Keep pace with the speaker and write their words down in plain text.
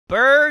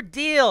BRRRR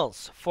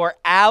deals for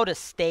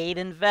out-of-state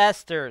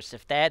investors.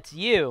 If that's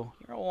you,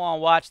 you're going to want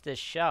to watch this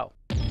show.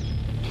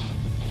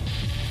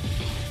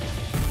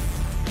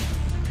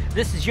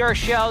 This is your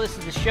show. This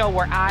is the show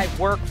where I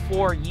work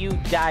for you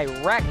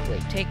directly,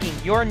 taking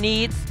your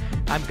needs.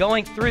 I'm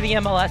going through the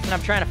MLS and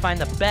I'm trying to find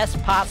the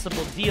best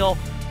possible deal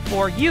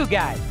for you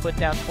guys. Put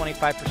down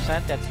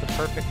 25%. That's the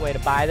perfect way to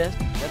buy this.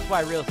 That's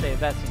why real estate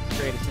investing is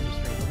the greatest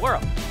industry in the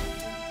world.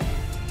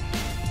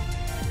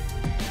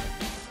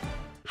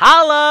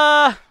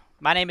 Holla!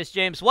 My name is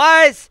James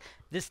Wise.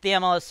 This is the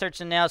MLS Search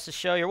Analysis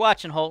Show. You're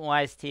watching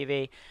HoltonWise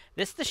TV.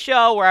 This is the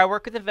show where I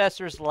work with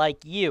investors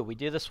like you. We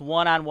do this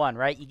one-on-one,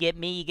 right? You get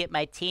me, you get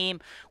my team.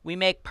 We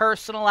make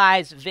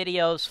personalized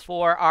videos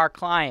for our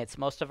clients.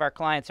 Most of our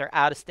clients are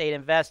out-of-state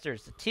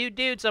investors. The two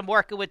dudes I'm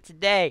working with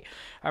today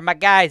are my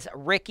guys,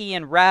 Ricky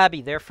and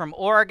Robbie. They're from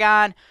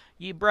Oregon.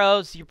 You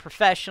bros, you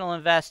professional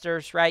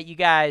investors, right? You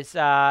guys,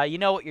 you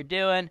know what you're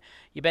doing.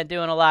 You've been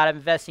doing a lot of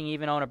investing, you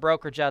even own a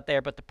brokerage out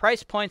there, but the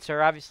price points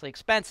are obviously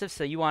expensive,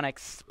 so you want to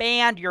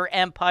expand your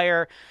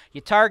empire. You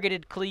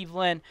targeted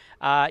Cleveland.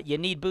 You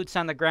need boots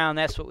on the ground.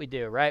 That's what we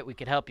do, right? We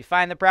could help you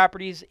find the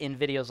properties in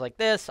videos like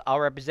this. I'll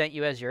represent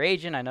you as your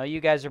agent. I know you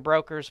guys are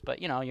brokers,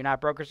 but, you know, you're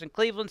not brokers in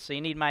Cleveland, so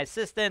you need my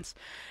assistance.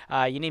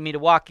 You need me to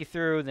walk you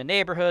through the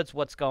neighborhoods,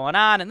 what's going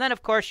on, and then,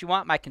 of course, you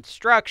want my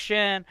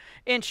construction,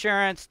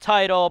 insurance,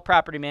 title,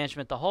 property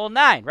management, the whole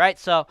nine, right?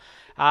 So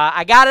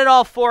I got it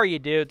all for you,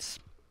 dudes.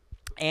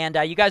 And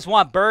you guys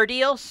want BRRRR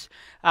deals?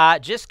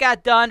 Just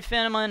got done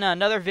filming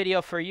another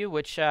video for you,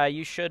 which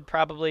you should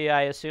probably,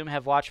 I assume,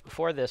 have watched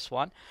before this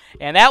one.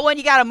 And that one,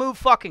 you got to move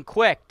fucking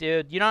quick,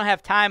 dude. You don't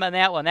have time on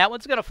that one. That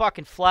one's going to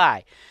fucking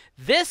fly.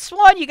 This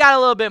one, you got a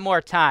little bit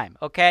more time,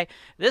 okay?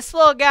 This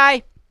little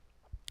guy,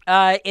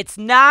 it's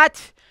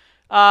not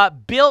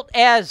built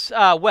as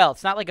well.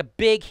 It's not like a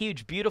big,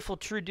 huge, beautiful,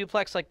 true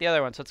duplex like the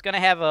other one. So it's going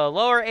to have a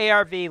lower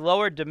ARV,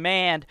 lower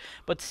demand,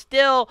 but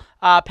still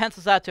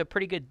pencils out to a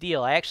pretty good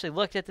deal. I actually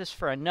looked at this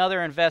for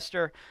another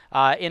investor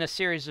in a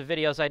series of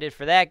videos I did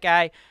for that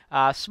guy.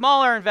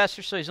 Smaller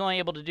investor, so he's only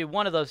able to do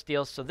one of those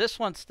deals. So this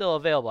one's still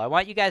available. I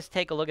want you guys to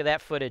take a look at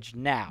that footage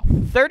now.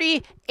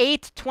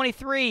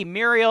 3823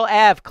 Muriel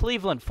Ave,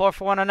 Cleveland,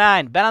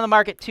 44109. Been on the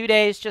market 2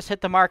 days, just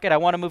hit the market. I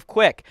want to move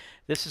quick.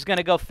 This is going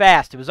to go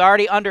fast. It was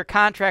already under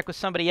contract with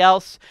somebody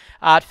else.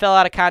 It fell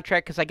out of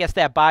contract because I guess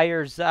that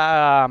buyer's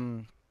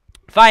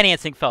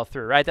financing fell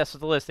through, right? That's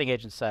what the listing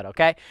agent said,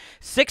 okay?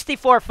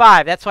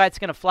 64.5, that's why it's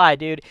going to fly,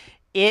 dude.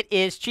 It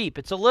is cheap.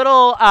 It's a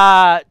little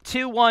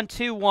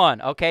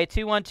 2121, okay?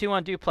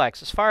 2121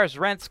 duplex. As far as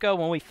rents go,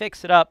 when we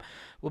fix it up,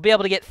 we'll be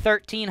able to get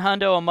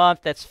 $1,300 a month.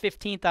 That's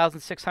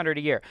 $15,600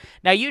 a year.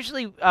 Now,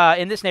 usually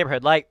in this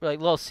neighborhood, like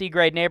little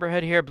C-grade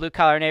neighborhood here,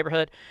 blue-collar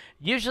neighborhood,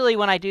 usually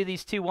when I do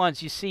these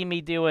 2-1s, you see me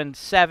doing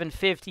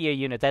 $750 a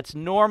unit. That's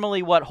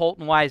normally what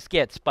HoltonWise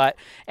gets. But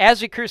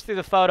as we cruise through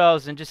the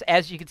photos and just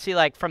as you can see,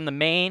 like from the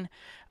main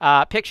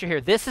picture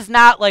here, this is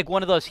not like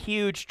one of those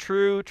huge,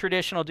 true,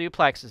 traditional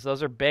duplexes.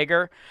 Those are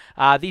bigger.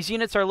 These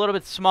units are a little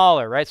bit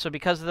smaller, right? So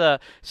because of the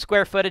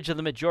square footage of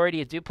the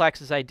majority of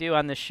duplexes I do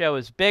on this show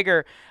is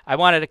bigger, I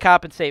wanted to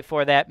compensate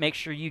for that, make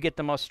sure you get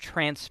the most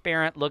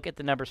transparent look at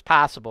the numbers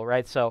possible,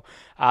 right? So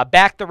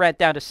back the rent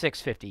down to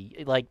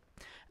 $650. Like,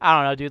 I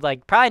don't know, dude,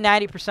 like probably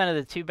 90% of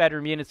the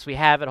 2-bedroom units we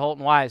have at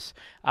HoltonWise,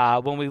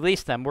 when we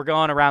lease them, we're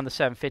going around the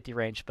 $750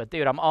 range. But,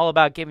 dude, I'm all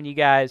about giving you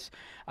guys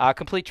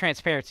complete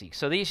transparency.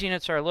 So these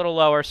units are a little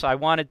lower, so I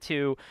wanted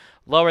to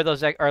lower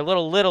those, or a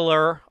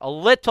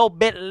little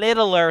bit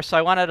littler, so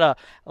I wanted to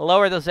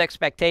lower those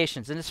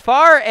expectations. And as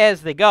far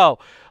as they go,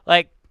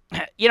 like,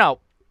 you know,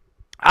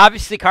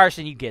 obviously,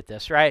 Carson, you get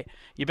this, right?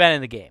 You've been in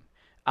the game.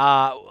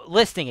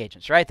 Listing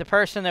agents, right? The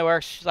person that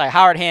works, she's like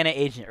Howard Hanna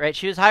agent, right?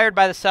 She was hired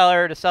by the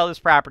seller to sell this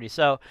property.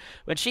 So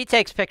when she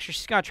takes pictures,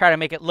 she's going to try to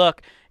make it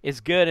look as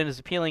good and as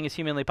appealing as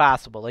humanly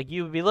possible. Like,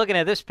 you would be looking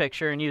at this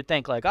picture and you'd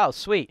think like, oh,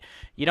 sweet,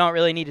 you don't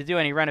really need to do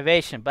any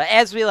renovation. But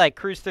as we like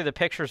cruise through the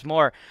pictures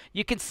more,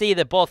 you can see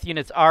that both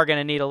units are going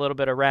to need a little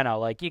bit of reno.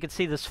 Like, you can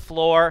see this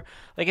floor.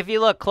 Like, if you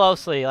look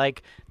closely,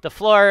 like the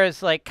floor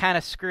is like kind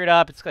of screwed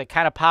up. It's like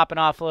kind of popping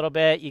off a little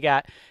bit. You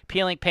got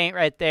peeling paint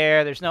right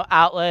there. There's no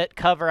outlet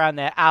cover on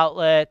that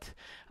outlet.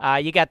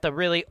 You got the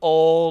really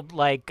old,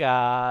 like,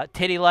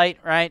 titty light,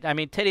 right? I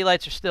mean, titty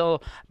lights are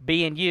still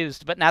being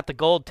used, but not the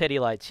gold titty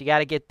lights. You got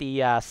to get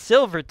the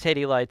silver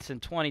titty lights in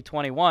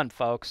 2021,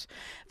 folks.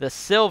 The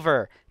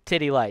silver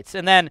titty lights.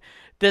 And then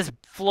this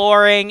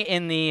flooring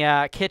in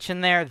the kitchen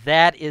there,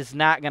 that is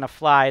not going to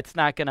fly. It's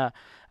not going to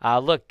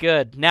look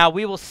good. Now,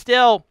 we will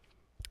still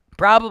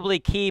probably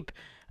keep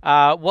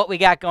what we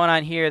got going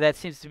on here. That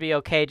seems to be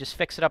okay. Just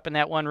fix it up in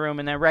that one room.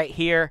 And then right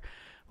here,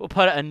 we'll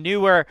put a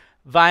newer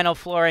vinyl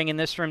flooring in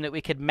this room that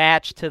we could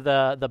match to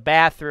the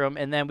bathroom,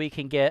 and then we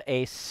can get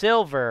a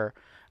silver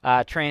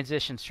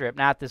transition strip,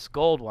 not this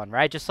gold one,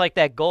 right? Just like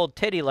that gold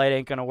titty light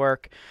ain't going to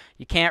work.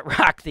 You can't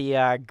rock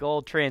the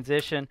gold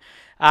transition.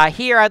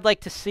 Here, I'd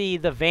like to see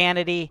the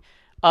vanity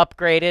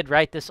upgraded,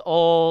 right? This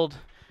old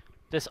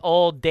this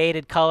old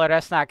dated color,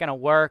 that's not going to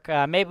work.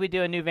 Maybe we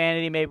do a new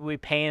vanity, maybe we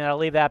paint it. I'll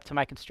leave that up to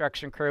my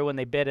construction crew when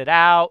they bid it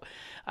out.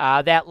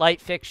 That light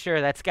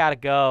fixture, that's got to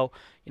go.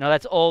 You know,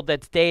 that's old,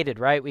 that's dated,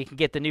 right? We can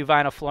get the new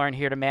vinyl flooring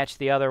here to match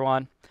the other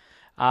one.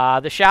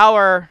 The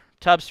shower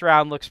tub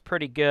surround looks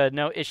pretty good.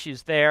 No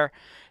issues there.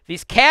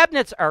 These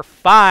cabinets are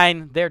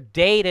fine. They're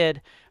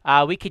dated.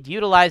 We could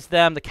utilize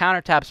them. The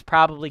countertop's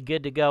probably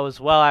good to go as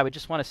well. I would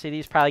just want to see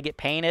these probably get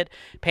painted.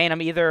 Paint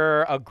them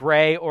either a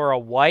gray or a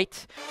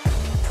white.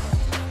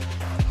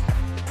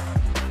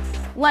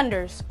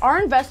 Lenders,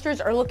 our investors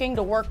are looking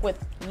to work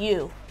with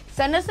you.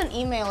 Send us an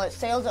email at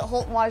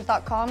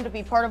sales@HoltonWise.com to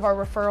be part of our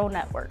referral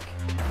network.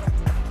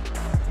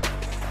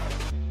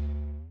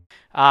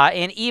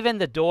 And even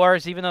the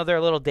doors, even though they're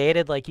a little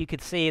dated, like you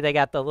could see, they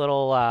got the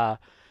little, I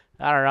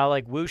don't know,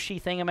 like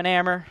whooshy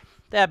thingamanammer.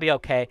 That'd be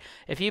okay.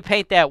 If you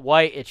paint that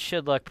white, it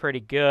should look pretty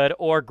good,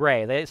 or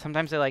gray.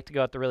 Sometimes they like to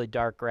go with the really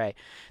dark gray.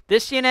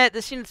 This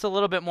unit's a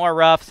little bit more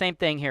rough. Same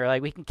thing here.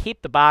 Like, we can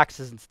keep the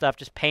boxes and stuff,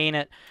 just paint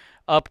it,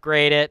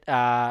 upgrade it.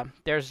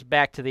 There's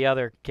back to the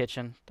other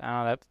kitchen. I don't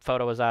know, that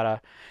photo was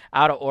out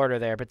of order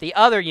there. But the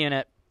other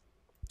unit,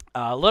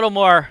 a little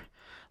more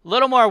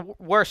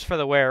worse for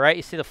the wear, right?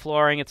 You see the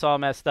flooring, it's all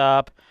messed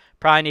up.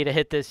 Probably need to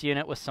hit this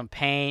unit with some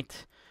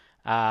paint.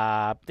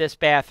 This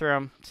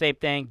bathroom, same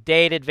thing.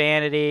 Dated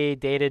vanity,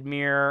 dated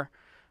mirror.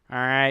 All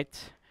right.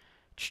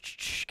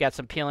 Got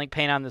some peeling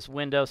paint on this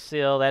window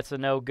sill. That's a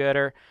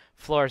no-gooder.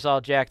 Floor's all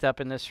jacked up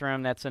in this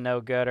room. That's a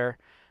no-gooder.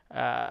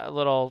 A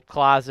little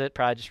closet.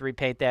 Probably just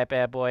repaint that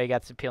bad boy.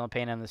 Got some peeling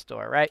paint on this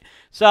door, right?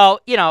 So,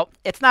 you know,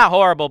 it's not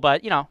horrible,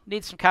 but, you know,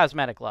 needs some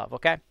cosmetic love,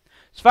 okay?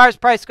 As far as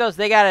price goes,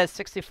 they got it at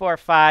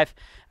 $64,500.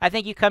 I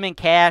think you come in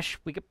cash,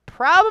 we could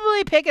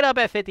probably pick it up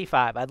at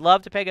 $55,000. I'd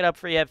love to pick it up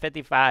for you at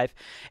 $55,000.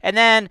 And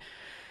then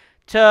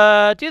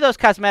to do those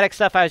cosmetic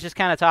stuff I was just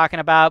kind of talking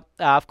about,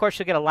 of course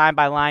you'll get a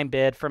line-by-line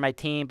bid for my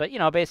team, but, you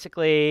know,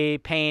 basically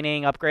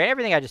painting, upgrade,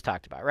 everything I just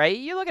talked about, right?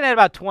 You're looking at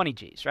about 20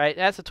 G's, right?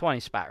 That's a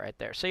 20 spot right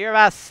there. So you're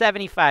about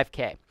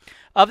 $75K.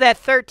 Of that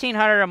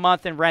 $1,300 a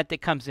month in rent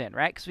that comes in,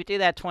 right? Because we do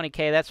that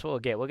 $20K, that's what we'll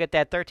get. We'll get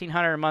that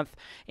 $1,300 a month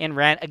in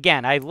rent.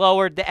 Again, I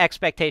lowered the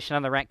expectation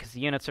on the rent because the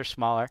units are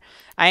smaller.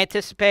 I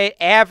anticipate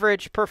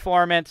average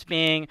performance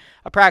being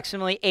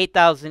approximately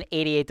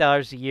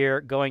 $8,088 a year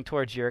going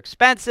towards your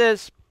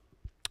expenses,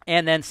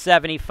 and then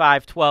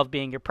 $75,12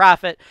 being your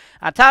profit.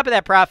 On top of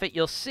that profit,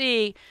 you'll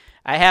see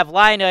I have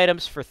line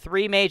items for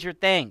 3 major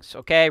things,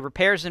 okay?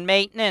 Repairs and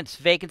maintenance,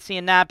 vacancy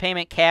and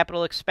non-payment,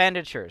 capital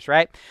expenditures,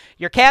 right?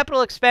 Your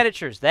capital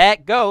expenditures,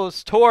 that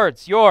goes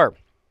towards your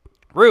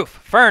roof,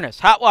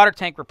 furnace, hot water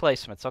tank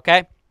replacements,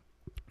 okay?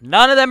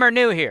 None of them are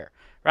new here,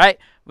 right?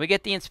 We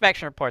get the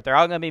inspection report. They're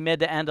all going to be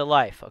mid to end of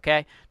life,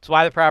 okay? That's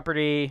why the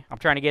property, I'm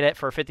trying to get it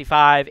for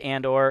 $55,000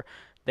 and or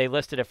they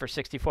listed it for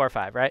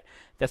 $64,500, right?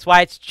 That's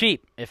why it's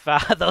cheap. If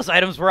those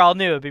items were all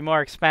new, it'd be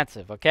more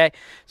expensive, okay?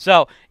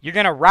 So you're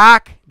going to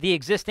rock the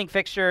existing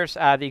fixtures,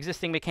 the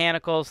existing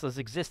mechanicals, those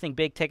existing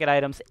big-ticket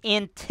items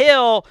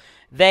until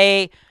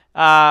they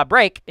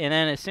break. And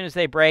then as soon as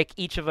they break,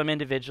 each of them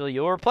individually,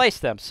 you'll replace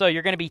them. So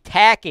you're going to be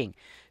tacking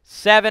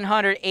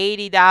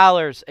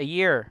 $780 a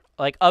year,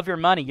 like, of your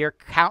money. You're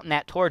counting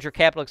that towards your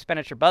capital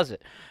expenditure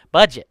budget.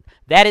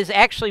 That is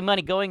actually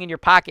money going in your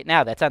pocket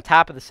now. That's on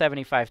top of the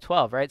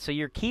 $75,12, right? So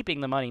you're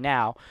keeping the money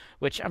now,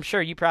 which I'm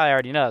sure you probably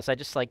already know. So I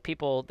just, like,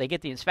 people, they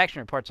get the inspection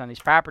reports on these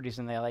properties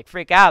and they, like,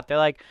 freak out. They're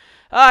like,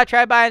 oh, I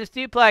tried buying this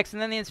duplex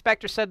and then the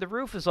inspector said the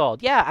roof is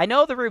old. Yeah, I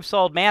know the roof's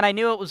old, man. I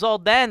knew it was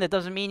old then. That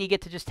doesn't mean you get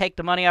to just take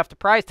the money off the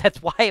price.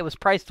 That's why it was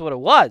priced what it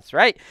was,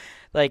 right?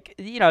 Like,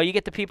 you know, you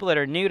get the people that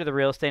are new to the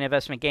real estate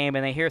investment game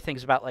and they hear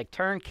things about, like,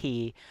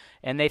 turnkey,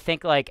 and they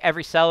think, like,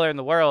 every seller in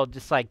the world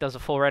just, like, does a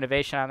full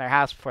renovation on their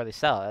house before they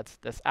sell it.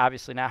 That's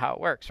obviously not how it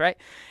works, right?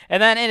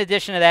 And then in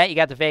addition to that, you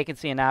got the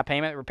vacancy and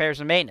non-payment, repairs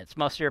and maintenance.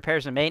 Most of your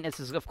repairs and maintenance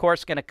is, of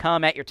course, going to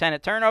come at your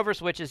tenant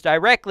turnovers, which is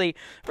directly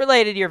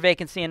related to your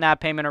vacancy and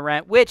non-payment of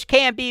rent, which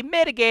can be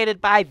mitigated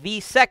by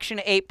the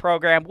Section 8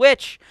 program,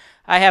 which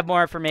I have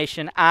more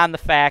information on the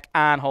fact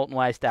on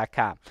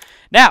HoltonWise.com.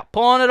 Now,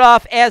 pulling it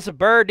off as a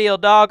BRRRR deal,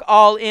 dog,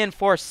 all in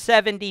for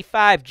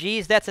 75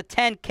 G's. That's a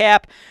 10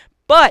 cap,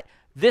 but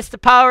this the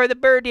power of the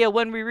BRRRR deal.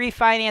 When we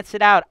refinance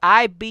it out,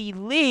 I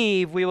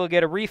believe we will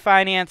get a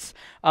refinance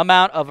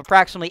amount of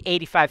approximately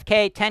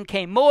 $85K,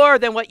 $10K more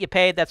than what you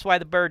paid. That's why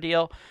the BRRRR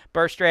deal,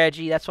 BRRRR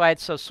strategy, that's why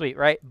it's so sweet,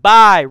 right?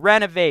 Buy,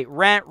 renovate,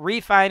 rent,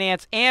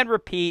 refinance, and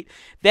repeat.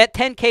 That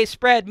 $10K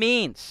spread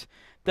means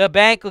the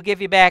bank will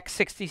give you back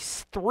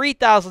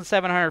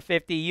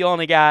 $63,750. You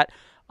only got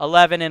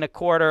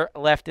 11.25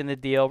 left in the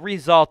deal,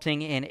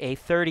 resulting in a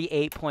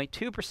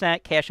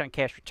 38.2%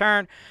 cash-on-cash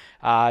return.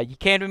 You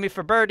came to me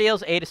for BRRRR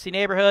deals, A to C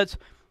neighborhoods.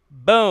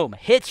 Boom.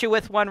 Hit you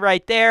with one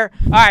right there.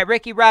 All right,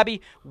 Ricky,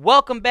 Robbie,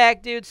 welcome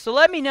back, dudes. So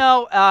let me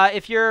know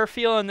if you're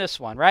feeling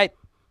this one, right?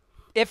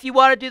 If you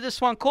want to do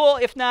this one, cool.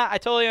 If not, I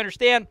totally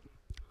understand.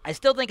 I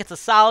still think it's a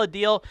solid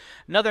deal.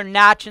 Another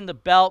notch in the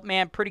belt,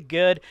 man. Pretty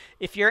good.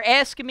 If you're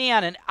asking me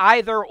on an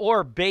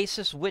either-or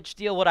basis, which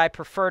deal would I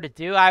prefer to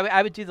do,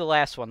 I would do the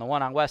last one, the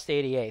one on West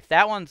 88th.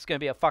 That one's going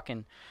to be a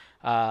fucking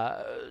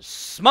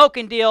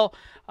smoking deal.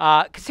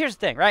 Because here's the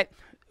thing, right?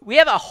 We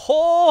have a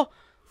whole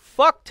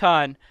fuck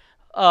ton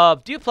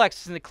of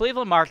duplexes in the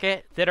Cleveland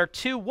market that are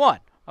 2-1,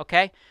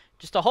 okay?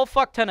 Just a whole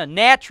fuck ton of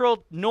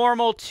natural,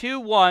 normal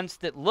 2-1s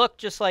that look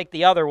just like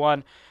the other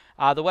one,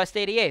 the West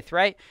 88th,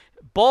 right?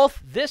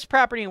 Both this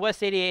property and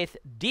West 88th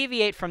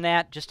deviate from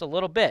that just a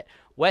little bit.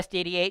 West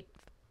 88th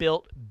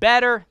built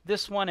better.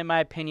 This one, in my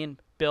opinion,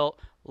 built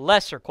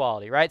lesser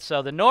quality, right?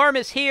 So the norm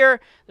is here.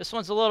 This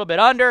one's a little bit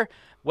under.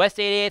 West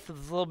 88th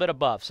is a little bit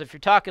above. So if you're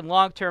talking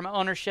long-term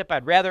ownership,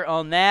 I'd rather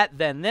own that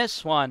than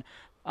this one.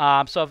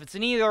 So if it's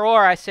an either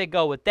or, I say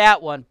go with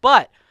that one.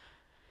 But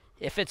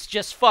if it's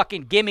just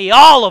fucking give me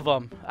all of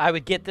them, I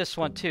would get this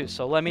one too.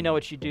 So let me know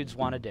what you dudes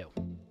want to do.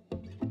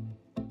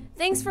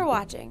 Thanks for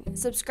watching.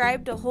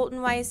 Subscribe to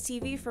HoltonWise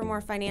TV for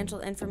more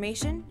financial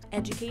information,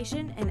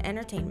 education, and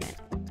entertainment.